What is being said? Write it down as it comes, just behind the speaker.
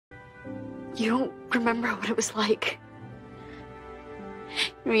You don't remember what it was like.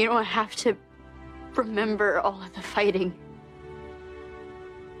 You don't have to remember all of the fighting.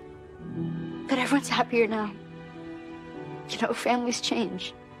 But everyone's happier now. Families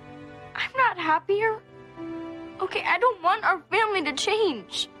change. I'm not happier. Okay, I don't want our family to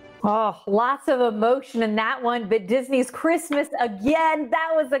change. Oh, lots of emotion in that one, but Disney's Christmas again.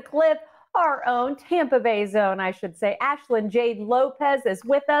 That was a clip. Our own Tampa Bay zone, I should say. Ashlyn Jade Lopez is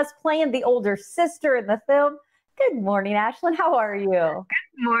with us, playing the older sister in the film. Good morning, Ashlyn. How are you?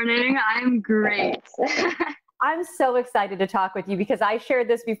 Good morning. I'm great. I'm so excited to talk with you because I shared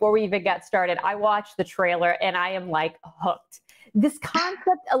this before we even got started. I watched the trailer and I am like hooked. This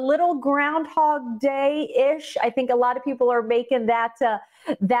concept, a little Groundhog Day-ish. I think a lot of people are making that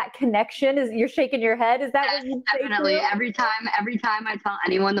connection. You're shaking your head. Is that yes, what you definitely? Say every time I tell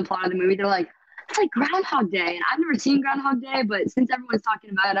anyone the plot of the movie, they're like, "It's like Groundhog Day," and I've never seen Groundhog Day, but since everyone's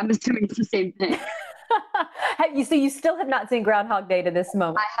talking about it, I'm assuming it's the same thing. So you still have not seen Groundhog Day to this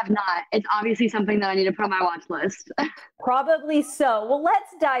moment? I have not. It's obviously something that I need to put on my watch list. Probably so. Well,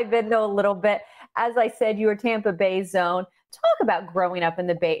 let's dive into a little bit. As I said, you were Tampa Bay zone. Talk about growing up in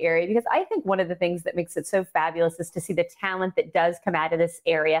the Bay Area, because I think one of the things that makes it so fabulous is to see the talent that does come out of this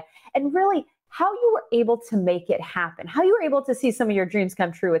area and really how you were able to make it happen, how you were able to see some of your dreams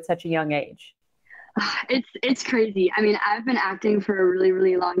come true at such a young age. It's crazy. I mean, I've been acting for a really,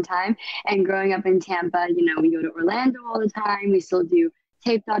 really long time, and growing up in Tampa, we go to Orlando all the time. We still do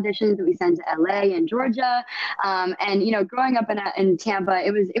taped auditions that we send to LA and Georgia. And growing up in Tampa,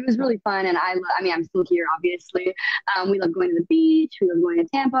 it was really fun. And I'm still here, obviously. We love going to the beach. We love going to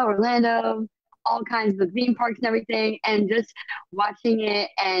Tampa, Orlando, all kinds of theme parks and everything. And just watching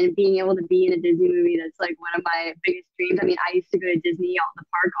it and being able to be in a Disney movie, that's like one of my biggest dreams. I mean, I used to go to Disney, the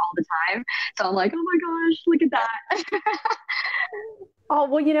park, all the time. So I'm like, oh my gosh, look at that. Oh,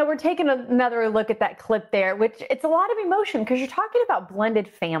 well, we're taking another look at that clip there, which it's a lot of emotion because you're talking about blended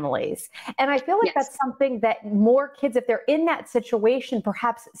families. And I feel like Yes. that's something that more kids, if they're in that situation,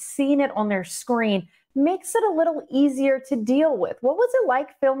 perhaps seeing it on their screen makes it a little easier to deal with. What was it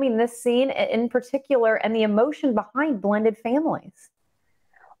like filming this scene in particular and the emotion behind blended families?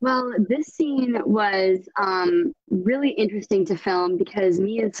 Well, this scene was really interesting to film because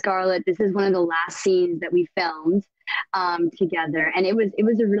me and Scarlett, this is one of the last scenes that we filmed together, and it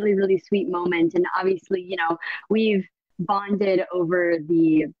was a really, really sweet moment. And obviously, we've bonded over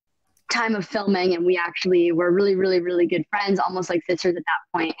the time of filming, and we actually were really, really, really good friends, almost like sisters at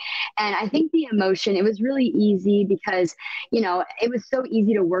that point. And I think the emotion, it was really easy because it was so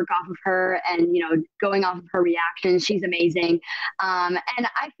easy to work off of her, and going off of her reactions. She's amazing. And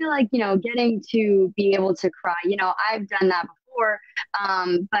I feel like getting to be able to cry, I've done that before,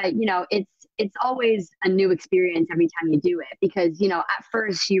 but it's always a new experience every time you do it, because at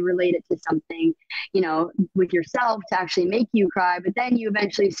first you relate it to something with yourself to actually make you cry, but then you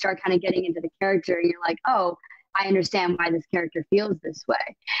eventually start kind of getting into the character and you're like, oh, I understand why this character feels this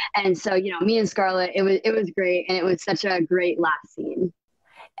way. And so me and Scarlett, it was great, and it was such a great last scene.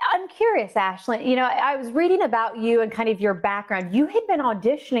 I'm curious, Ashlyn, I was reading about you and kind of your background. You had been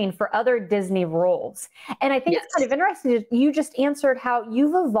auditioning for other Disney roles. And I think Yes. it's kind of interesting. You just answered how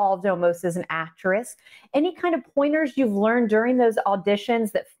you've evolved almost as an actress. Any kind of pointers you've learned during those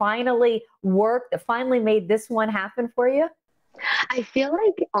auditions that finally worked, that finally made this one happen for you? I feel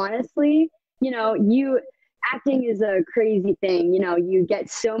like, honestly, acting is a crazy thing. You get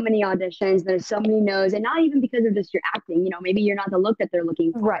so many auditions, there's so many no's, and not even because of just your acting. Maybe you're not the look that they're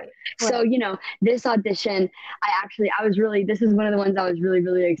looking for. Right. So, this audition, this is one of the ones I was really,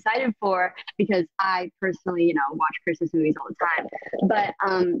 really excited for, because I personally, watch Christmas movies all the time. But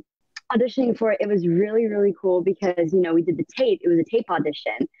auditioning for it was really, really cool because, we did the tape. It was a tape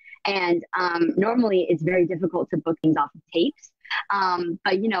audition. And normally it's very difficult to book things off of tapes.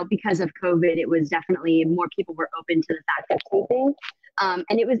 But because of COVID, it was definitely more people were open to the fact of taping.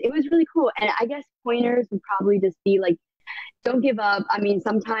 And it was really cool. And I guess pointers would probably just be like, don't give up. I mean,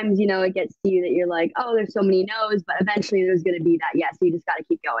 sometimes, it gets to you that you're like, oh, there's so many no's, but eventually there's going to be that yes. So you just got to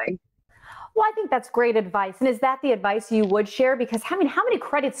keep going. Well, I think that's great advice. And is that the advice you would share? Because how many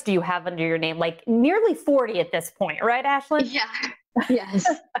credits do you have under your name? Like nearly 40 at this point, right, Ashlyn? Yeah. Yes.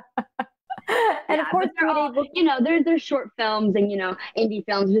 And of course, they're all, there's short films and, indie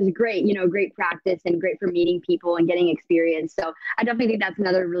films, which is great, great practice and great for meeting people and getting experience. So I definitely think that's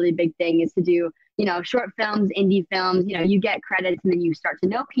another really big thing, is to do, short films, indie films, you get credits and then you start to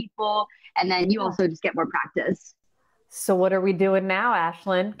know people, and then you also just get more practice. So what are we doing now,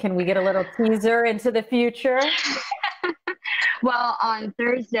 Ashlyn? Can we get a little teaser into the future? Well, on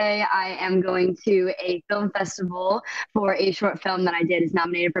Thursday, I am going to a film festival for a short film that I did. It's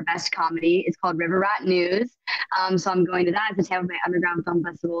nominated for Best Comedy. It's called River Rat News. So I'm going to that. It's a Tampa Bay Underground Film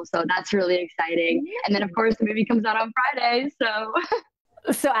Festival. So that's really exciting. And then, of course, the movie comes out on Friday. So,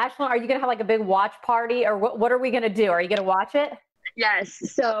 So, Ashlyn, are you going to have like a big watch party, or what are we going to do? Are you going to watch it? yes.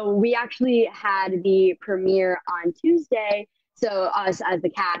 So we actually had the premiere on Tuesday. So us as the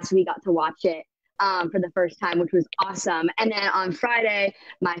cast, we got to watch it for the first time, which was awesome. And then on Friday,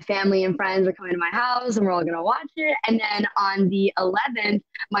 my family and friends are coming to my house and we're all going to watch it. And then on the 11th,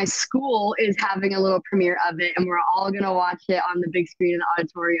 my school is having a little premiere of it and we're all going to watch it on the big screen in the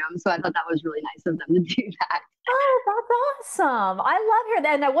auditorium. So I thought that was really nice of them to do that. Oh, that's awesome. I love hearing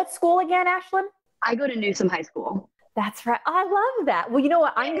that. Now, what school again, Ashlyn? I go to Newsom High School. That's right. I love that. Well, you know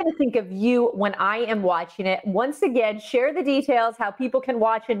what? I'm going to think of you when I am watching it. Once again, share the details, how people can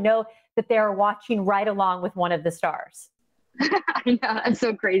watch and know that they are watching right along with one of the stars. I know, that's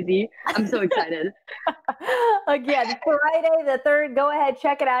so crazy. I'm so excited. Again, Friday the 3rd, go ahead,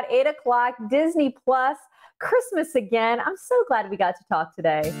 check it out, 8 o'clock, Disney Plus, Christmas again. I'm so glad we got to talk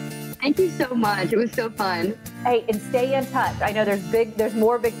today. Thank you so much. It was so fun. Hey, and stay in touch. I know there's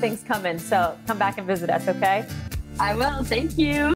more big things coming, so come back and visit us, okay? I will. Thank you.